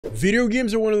Video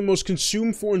games are one of the most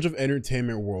consumed forms of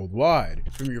entertainment worldwide.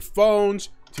 From your phones,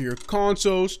 to your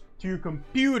consoles, to your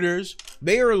computers,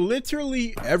 they are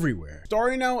literally everywhere.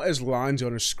 Starting out as lines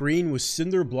on a screen with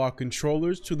cinder block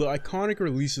controllers to the iconic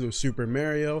releases of Super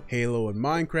Mario, Halo, and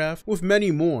Minecraft, with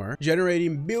many more,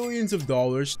 generating billions of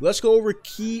dollars. Let's go over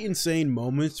key insane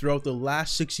moments throughout the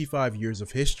last 65 years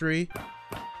of history.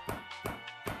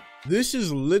 This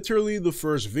is literally the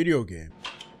first video game.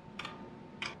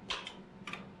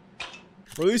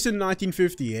 Released in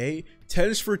 1958,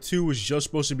 Tennis for Two was just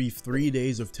supposed to be 3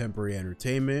 days of temporary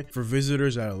entertainment for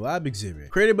visitors at a lab exhibit.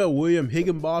 Created by William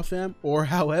Higginbotham, or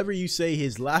however you say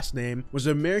his last name, was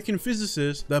an American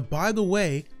physicist that, by the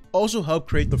way, also helped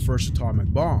create the first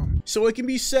atomic bomb. So it can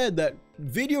be said that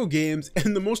video games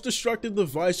and the most destructive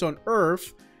device on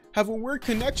Earth have a weird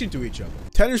connection to each other.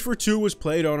 Tennis for Two was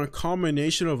played on a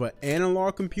combination of an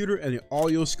analog computer and an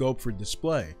audioscope for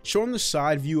display. Showing the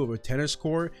side view of a tennis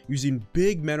court using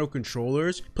big metal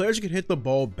controllers, players could hit the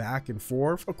ball back and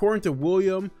forth. According to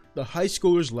William, the high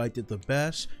schoolers liked it the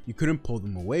best. You couldn't pull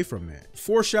them away from it,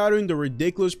 foreshadowing the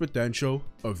ridiculous potential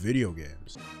of video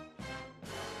games.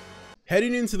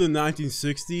 Heading into the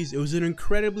 1960s, it was an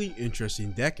incredibly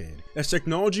interesting decade, as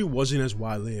technology wasn't as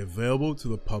widely available to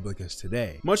the public as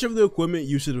today. Much of the equipment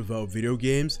used to develop video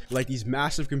games, like these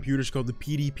massive computers called the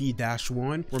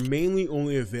PDP-1, were mainly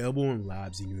only available in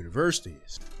labs and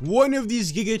universities. One of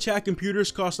these GigaChat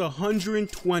computers cost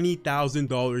 $120,000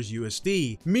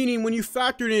 USD, meaning when you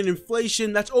factored in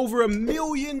inflation, that's over $1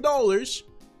 million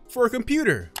for a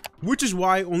computer. Which is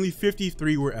why only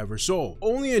 53 were ever sold.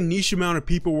 Only a niche amount of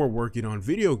people were working on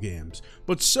video games,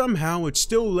 but somehow it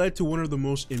still led to one of the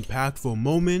most impactful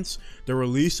moments, the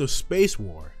release of Space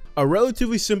War. A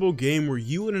relatively simple game where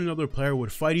you and another player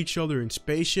would fight each other in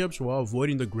spaceships while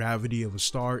avoiding the gravity of a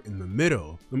star in the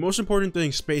middle. The most important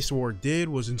thing Space War did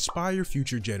was inspire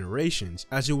future generations,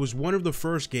 as it was one of the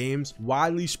first games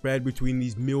widely spread between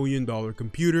these million-dollar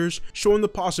computers, showing the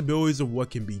possibilities of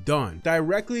what can be done,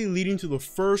 directly leading to the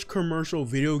first commercial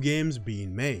video games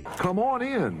being made. Come on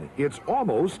in, it's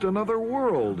almost another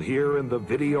world here in the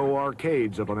video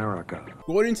arcades of America.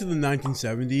 Going into the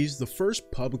 1970s, the first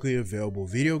publicly available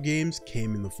video games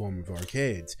came in the form of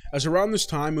arcades, as around this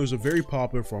time it was a very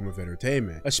popular form of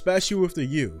entertainment, especially with the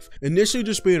youth, initially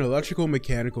just being electrical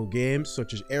mechanical games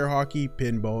such as air hockey,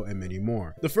 pinball, and many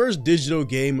more. The first digital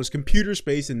game was Computer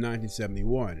Space in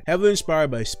 1971, heavily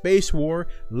inspired by Space War.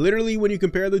 Literally, when you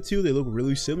compare the two, they look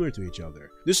really similar to each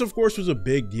other. This of course was a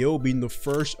big deal, being the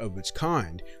first of its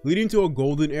kind, leading to a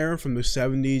golden era from the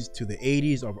 70s to the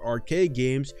 80s of arcade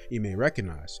games you may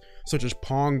recognize, such as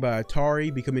Pong by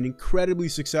Atari becoming incredibly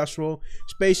successful,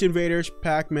 Space Invaders,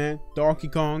 Pacman, Donkey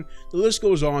Kong, the list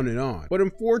goes on and on. But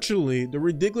unfortunately, the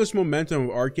ridiculous momentum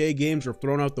of arcade games were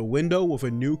thrown out the window with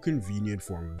a new convenient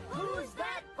form. Who's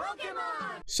that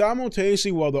Pokemon?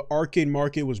 Simultaneously, while the arcade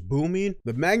market was booming,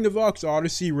 the Magnavox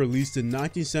Odyssey released in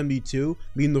 1972,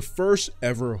 being the first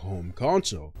ever home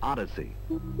console. Odyssey,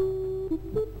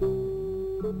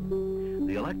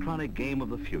 the electronic game of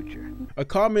the future. A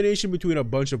combination between a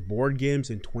bunch of board games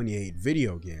and 28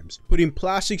 video games, putting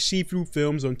plastic see-through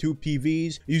films on two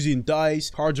TVs, using dice,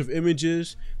 cards of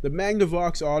images. The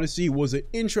Magnavox Odyssey was an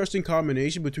interesting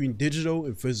combination between digital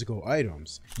and physical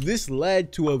items. This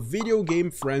led to a video game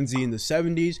frenzy in the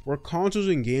 70s, where consoles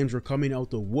and games were coming out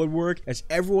the woodwork as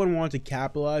everyone wanted to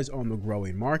capitalize on the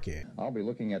growing market. I'll be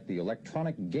looking at the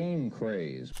electronic game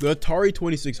craze. The Atari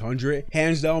 2600,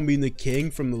 hands down being the king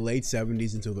from the late 70s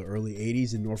until the early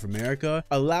 80s in North America,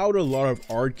 allowed a lot of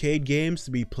arcade games to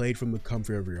be played from the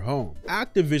comfort of your home.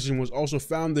 Activision was also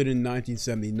founded in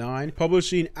 1979,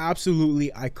 publishing absolutely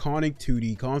iconic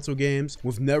 2D console games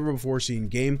with never before seen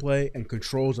gameplay and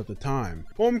controls at the time.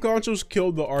 Home consoles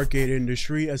killed the arcade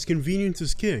industry as convenience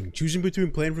is king, choosing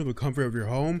between playing from the comfort of your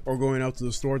home or going out to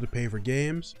the store to pay for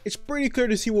games. It's pretty clear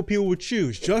to see what people would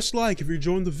choose, just like if you're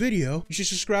enjoying the video, you should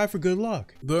subscribe for good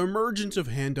luck. The emergence of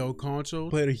handheld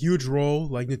consoles played a huge role,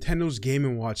 like Nintendo's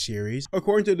Game & Watch series.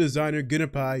 According to designer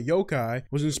Gunpei Yokoi,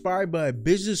 was inspired by a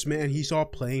businessman he saw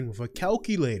playing with a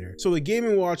calculator. So the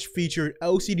Game & Watch featured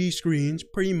LCD screens,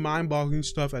 pretty mind-boggling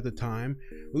stuff at the time,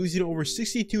 releasing over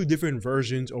 62 different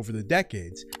versions over the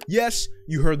decades. Yes,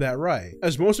 you heard that right,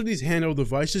 as most of these handheld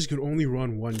devices could only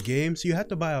run one game, so you had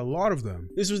to buy a lot of them.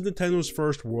 This was Nintendo's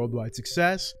first worldwide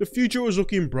success. The future was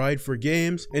looking bright for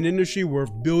games, an industry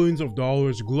worth billions of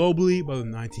dollars globally by the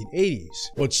 1980s.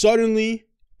 But suddenly,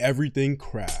 everything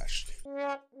crashed.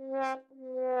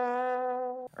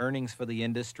 Earnings for the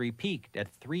industry peaked at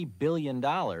 $3 billion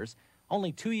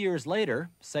Only 2 years later,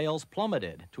 sales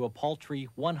plummeted to a paltry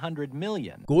 100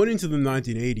 million. Going into the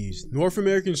 1980s, North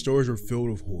American stores were filled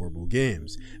with horrible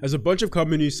games, as a bunch of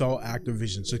companies saw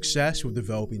Activision's success with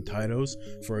developing titles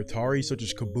for Atari such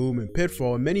as Kaboom and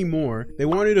Pitfall and many more. They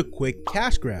wanted a quick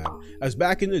cash grab, as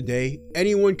back in the day,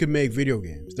 anyone could make video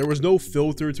games. There was no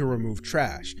filter to remove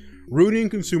trash, ruining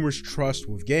consumers' trust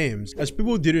with games, as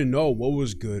people didn't know what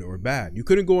was good or bad. You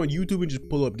couldn't go on YouTube and just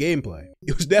pull up gameplay.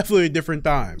 It was definitely a different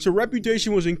time, so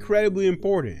reputation was incredibly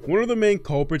important. One of the main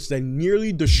culprits that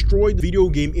nearly destroyed the video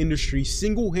game industry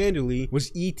single-handedly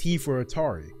was E.T. for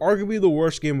Atari, arguably the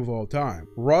worst game of all time.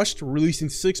 Rushed, releasing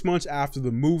 6 months after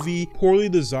the movie, poorly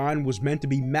designed, was meant to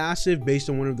be massive based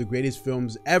on one of the greatest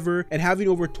films ever, and having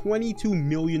over $22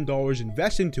 million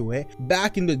invested into it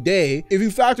back in the day. If you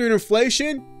factor in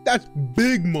inflation, that's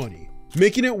big money,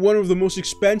 making it one of the most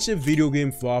expensive video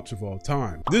game flops of all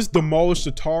time. This demolished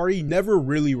Atari, never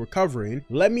really recovering.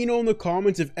 Let me know in the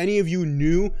comments if any of you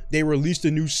knew they released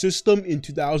a new system in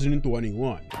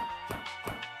 2021.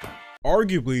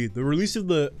 Arguably, the release of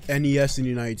the NES in the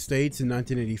United States in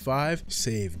 1985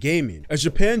 saved gaming. As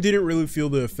Japan didn't really feel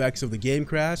the effects of the game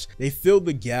crash, they filled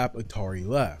the gap Atari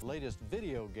left. Latest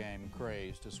video game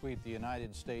craze to sweep the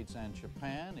United States and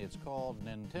Japan. It's called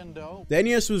Nintendo. The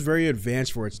NES was very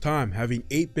advanced for its time, having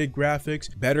 8-bit graphics,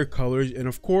 better colors, and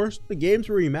of course, the games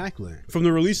were immaculate. From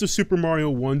the release of Super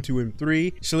Mario 1, 2, and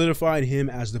 3, solidifying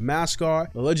him as the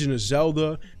mascot, The Legend of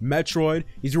Zelda, Metroid,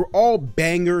 these were all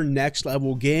banger next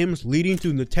level games, leading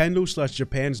to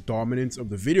Nintendo/Japan's dominance of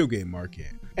the video game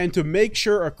market. And to make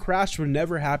sure a crash would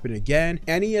never happen again,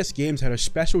 NES games had a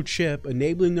special chip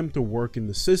enabling them to work in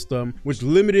the system, which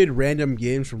limited random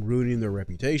games from ruining their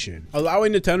reputation,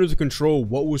 allowing Nintendo to control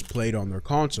what was played on their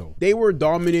console. They were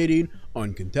dominating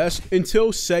uncontested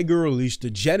until Sega released the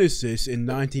Genesis in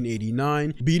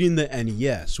 1989, beating the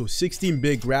NES with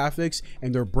 16-bit graphics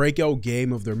and their breakout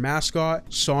game of their mascot,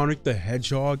 Sonic the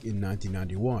Hedgehog, in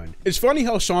 1991. It's funny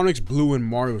how Sonic's blue and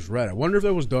Mario's red. I wonder if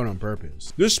that was done on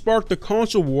purpose. This sparked the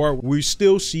console war we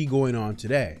still see going on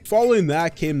today. Following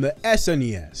that came the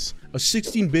SNES, a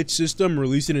 16-bit system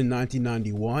released in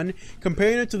 1991.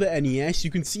 Comparing it to the NES,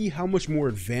 you can see how much more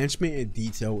advancement and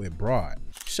detail it brought.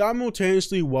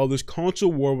 Simultaneously, while this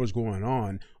console war was going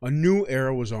on, a new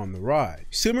era was on the rise.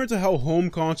 Similar to how home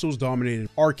consoles dominated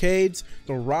arcades,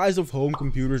 the rise of home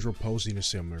computers were posing a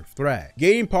similar threat.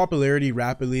 Gaining popularity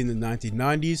rapidly in the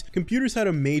 1990s, computers had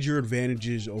a major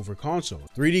advantages over consoles: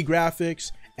 3D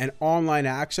graphics and online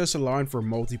access allowing for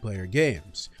multiplayer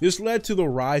games. This led to the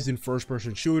rise in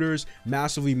first-person shooters,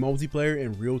 massively multiplayer,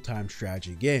 and real-time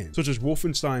strategy games, such as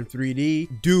Wolfenstein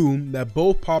 3D, Doom, that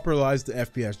both popularized the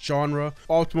FPS genre,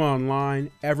 Ultima Online,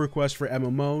 EverQuest for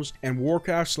MMOs, and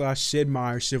Warcraft/Sid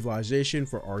Meier's Civilization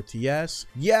for RTS.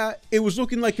 Yeah, it was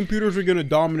looking like computers were going to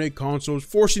dominate consoles,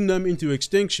 forcing them into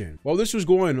extinction. While this was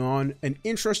going on, an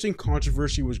interesting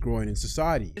controversy was growing in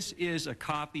society. This is a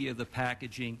copy of the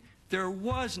packaging. There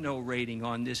was no rating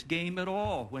on this game at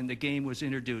all when the game was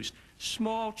introduced.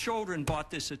 Small children bought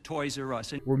this at Toys R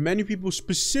Us. Where many people,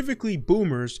 specifically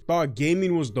boomers, thought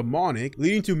gaming was demonic,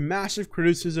 leading to massive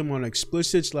criticism on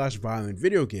explicit/violent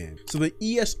video games. So the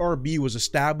ESRB was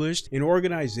established, an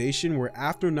organization where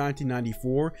after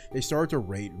 1994, they started to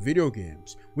rate video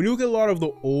games. When you look at a lot of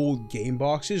the old game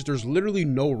boxes, there's literally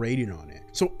no rating on it,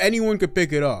 so anyone could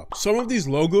pick it up. Some of these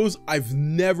logos I've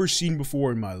never seen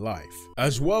before in my life.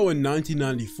 As well, in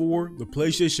 1994, the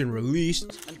PlayStation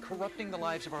released and corrupting the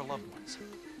lives of our loved ones.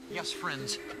 Yes,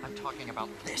 friends, I'm talking about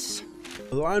this.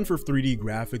 allowing for 3D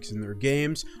graphics in their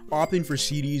games, opting for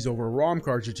CDs over ROM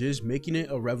cartridges, making it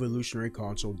a revolutionary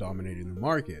console dominating the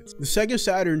market. The Sega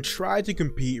Saturn tried to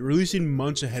compete, releasing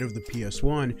months ahead of the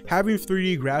PS1, having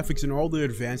 3D graphics and all the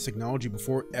advanced technology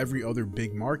before every other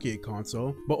big market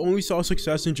console, but only saw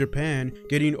success in Japan,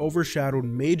 getting overshadowed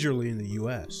majorly in the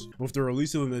US, with the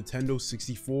release of the Nintendo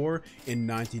 64 in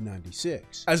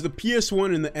 1996. As the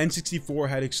PS1 and the N64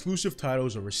 had exclusive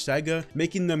titles over Sega,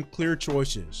 making them clear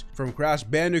choices, from Crash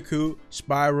Bandicoot,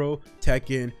 Spyro,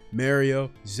 Tekken, Mario,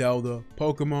 Zelda,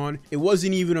 Pokemon, it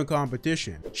wasn't even a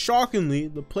competition. Shockingly,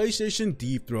 the PlayStation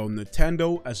dethroned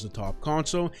Nintendo as the top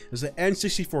console, as the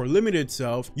N64 limited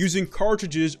itself, using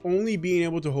cartridges only being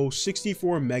able to hold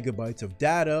 64 megabytes of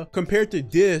data, compared to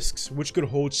discs which could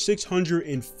hold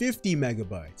 650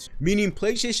 megabytes, meaning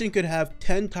PlayStation could have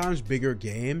 10 times bigger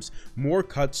games, more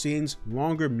cutscenes,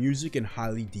 longer music, and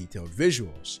highly detailed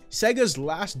visuals. consoles. Sega's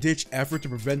last-ditch effort to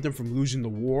prevent them from losing the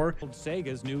war.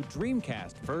 Sega's new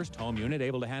Dreamcast, first home unit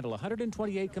able to handle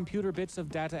 128 computer bits of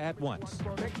data at once.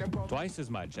 Twice as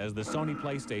much as the Sony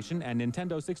PlayStation and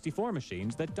Nintendo 64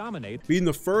 machines that dominate, being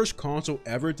the first console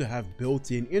ever to have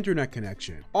built-in internet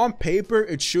connection. On paper,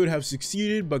 it should have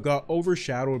succeeded, but got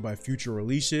overshadowed by future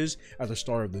releases at the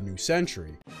start of the new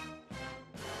century.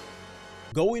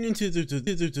 Going into the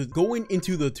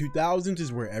 2000s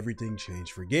is where everything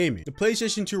changed for gaming. The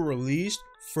PlayStation 2 released,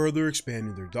 further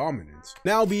expanding their dominance.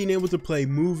 Now being able to play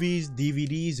movies,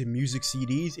 DVDs, and music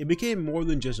CDs, it became more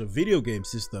than just a video game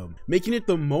system, making it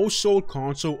the most sold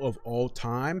console of all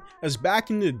time, as back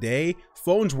in the day,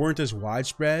 phones weren't as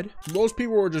widespread. Most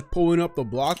people were just pulling up the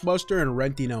Blockbuster and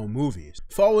renting out movies.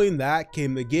 Following that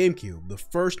came the GameCube, the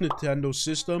first Nintendo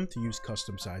system to use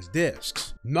custom-sized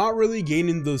discs, not really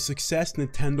gaining the success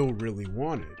Nintendo really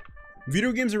wanted.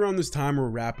 Video games around this time were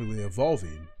rapidly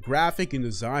evolving. Graphic and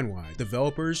design-wise,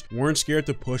 developers weren't scared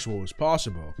to push what was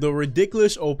possible. The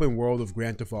ridiculous open world of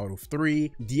Grand Theft Auto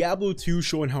 3, Diablo 2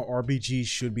 showing how RPGs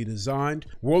should be designed,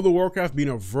 World of Warcraft being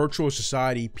a virtual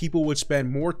society people would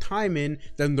spend more time in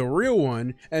than the real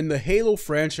one, and the Halo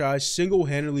franchise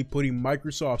single-handedly putting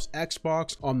Microsoft's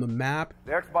Xbox on the map.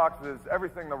 The Xbox is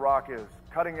everything The Rock is.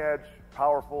 Cutting edge,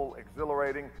 powerful,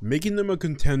 exhilarating. Making them a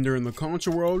contender in the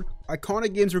console world,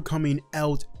 iconic games were coming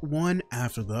out one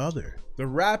after the other. The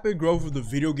rapid growth of the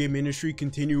video game industry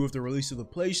continued with the release of the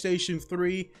PlayStation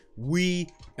 3, Wii,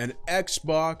 and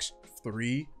Xbox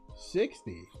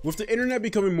 360. With the internet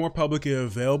becoming more publicly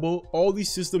available, all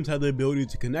these systems had the ability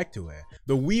to connect to it.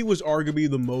 The Wii was arguably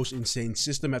the most insane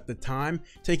system at the time,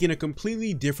 taking a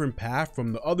completely different path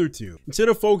from the other two. Instead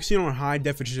of focusing on high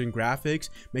definition graphics,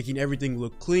 making everything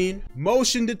look clean,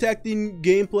 motion detecting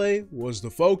gameplay was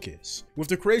the focus. With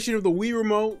the creation of the Wii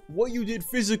Remote, what you did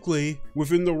physically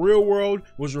within the real world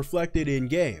was reflected in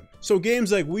game. So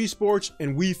games like Wii Sports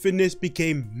and Wii Fitness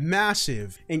became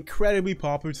massive, incredibly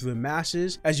popular to the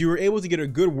masses, as you were able to get a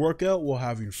good workout while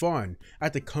having fun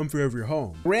at the comfort of your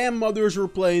home. Grandmothers were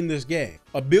playing this game.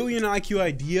 A billion IQ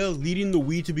idea leading the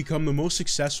Wii to become the most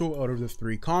successful out of the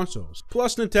three consoles.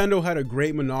 Plus, Nintendo had a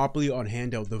great monopoly on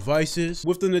handheld devices,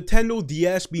 with the Nintendo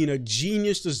DS being a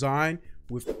genius design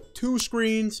with 2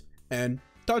 screens and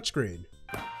touchscreen.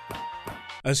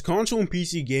 As console and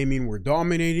PC gaming were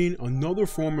dominating, another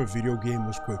form of video game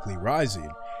was quickly rising.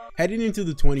 Heading into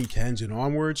the 2010s and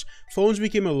onwards, phones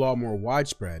became a lot more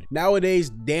widespread.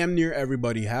 Nowadays, damn near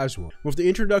everybody has one. With the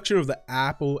introduction of the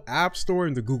Apple App Store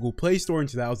and the Google Play Store in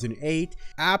 2008,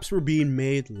 apps were being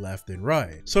made left and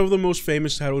right. Some of the most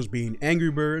famous titles being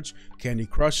Angry Birds, Candy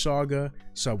Crush Saga,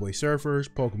 Subway Surfers,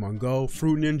 Pokemon Go,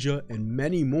 Fruit Ninja, and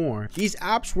many more. These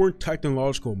apps weren't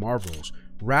technological marvels,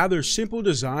 rather simple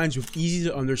designs with easy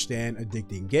to understand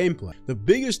addicting gameplay. The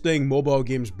biggest thing mobile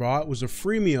games brought was a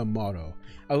freemium model,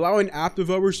 allowing app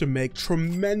developers to make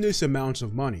tremendous amounts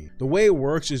of money. The way it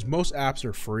works is most apps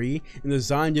are free and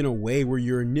designed in a way where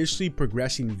you're initially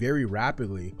progressing very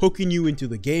rapidly, hooking you into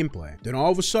the gameplay. Then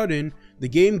all of a sudden, the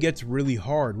game gets really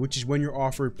hard, which is when you're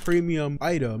offered premium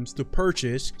items to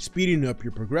purchase, speeding up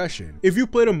your progression. If you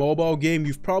played a mobile game,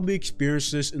 you've probably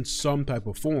experienced this in some type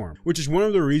of form, which is one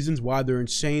of the reasons why they're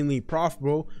insanely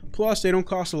profitable, plus they don't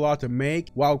cost a lot to make,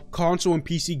 while console and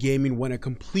PC gaming went a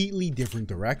completely different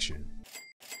direction.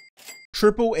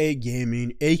 Triple A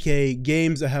gaming, aka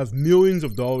games that have millions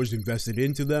of dollars invested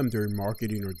into them during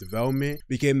marketing or development,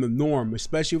 became the norm,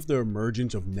 especially with the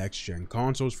emergence of next-gen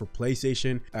consoles for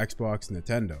PlayStation, Xbox, and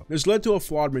Nintendo. This led to a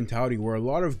flawed mentality where a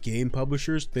lot of game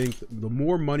publishers think the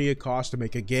more money it costs to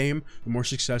make a game, the more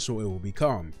successful it will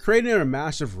become, creating a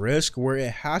massive risk where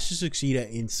it has to succeed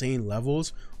at insane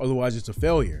levels, otherwise it's a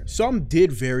failure. Some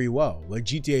did very well, like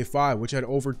GTA 5, which had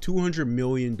over $200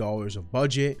 million of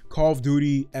budget, Call of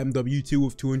Duty MW2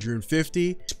 with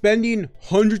 250. Spending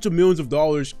hundreds of millions of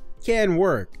dollars can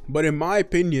work, but in my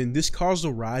opinion, this caused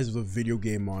the rise of the video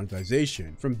game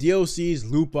monetization. From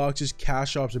DLCs, loot boxes,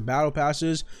 cash shops, and battle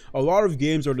passes, a lot of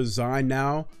games are designed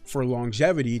now for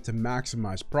longevity to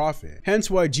maximize profit. Hence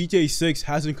why GTA 6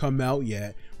 hasn't come out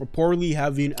yet, reportedly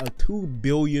having a $2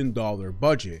 billion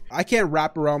budget. I can't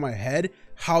wrap around my head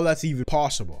how that's even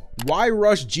possible. Why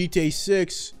rush GTA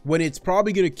 6 when it's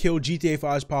probably going to kill GTA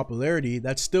 5's popularity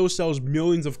that still sells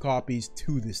millions of copies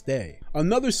to this day?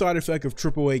 Another side effect of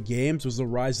AAA games was the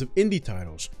rise of indie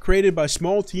titles, created by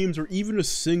small teams or even a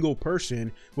single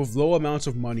person with low amounts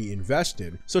of money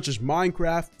invested, such as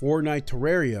Minecraft, Fortnite,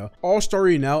 Terraria, all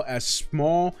starting out as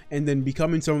small and then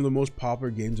becoming some of the most popular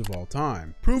games of all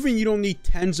time, proving you don't need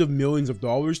tens of millions of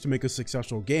dollars to make a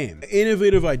successful game. An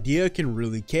innovative idea can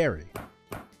really carry.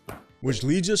 Which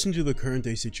leads us into the current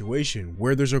day situation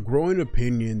where there's a growing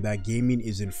opinion that gaming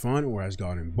isn't fun or has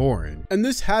gotten boring. And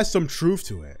this has some truth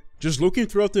to it. Just looking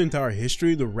throughout the entire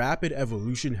history, the rapid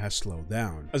evolution has slowed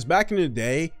down. As back in the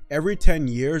day, every 10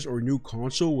 years or new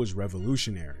console was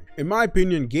revolutionary. In my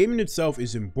opinion, gaming itself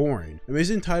isn't boring,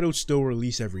 amazing titles still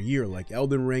release every year like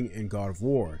Elden Ring and God of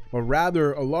War, but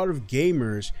rather a lot of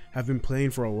gamers have been playing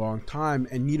for a long time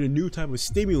and need a new type of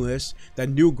stimulus that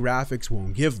new graphics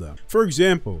won't give them. For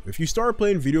example, if you start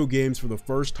playing video games for the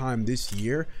first time this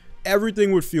year,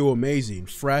 everything would feel amazing,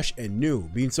 fresh, and new,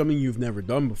 being something you've never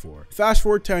done before. Fast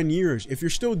forward 10 years, if you're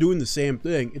still doing the same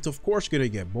thing, it's of course gonna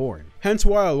get boring. Hence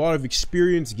why a lot of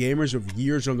experienced gamers with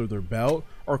years under their belt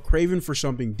are craving for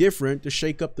something different to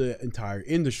shake up the entire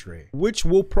industry, which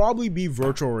will probably be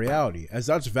virtual reality, as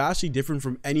that's vastly different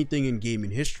from anything in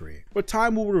gaming history. But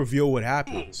time will reveal what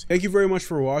happens. Thank you very much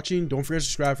for watching. Don't forget to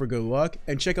subscribe for good luck,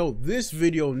 and check out this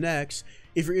video next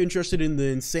if you're interested in the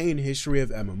insane history of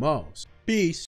MMOs. Peace.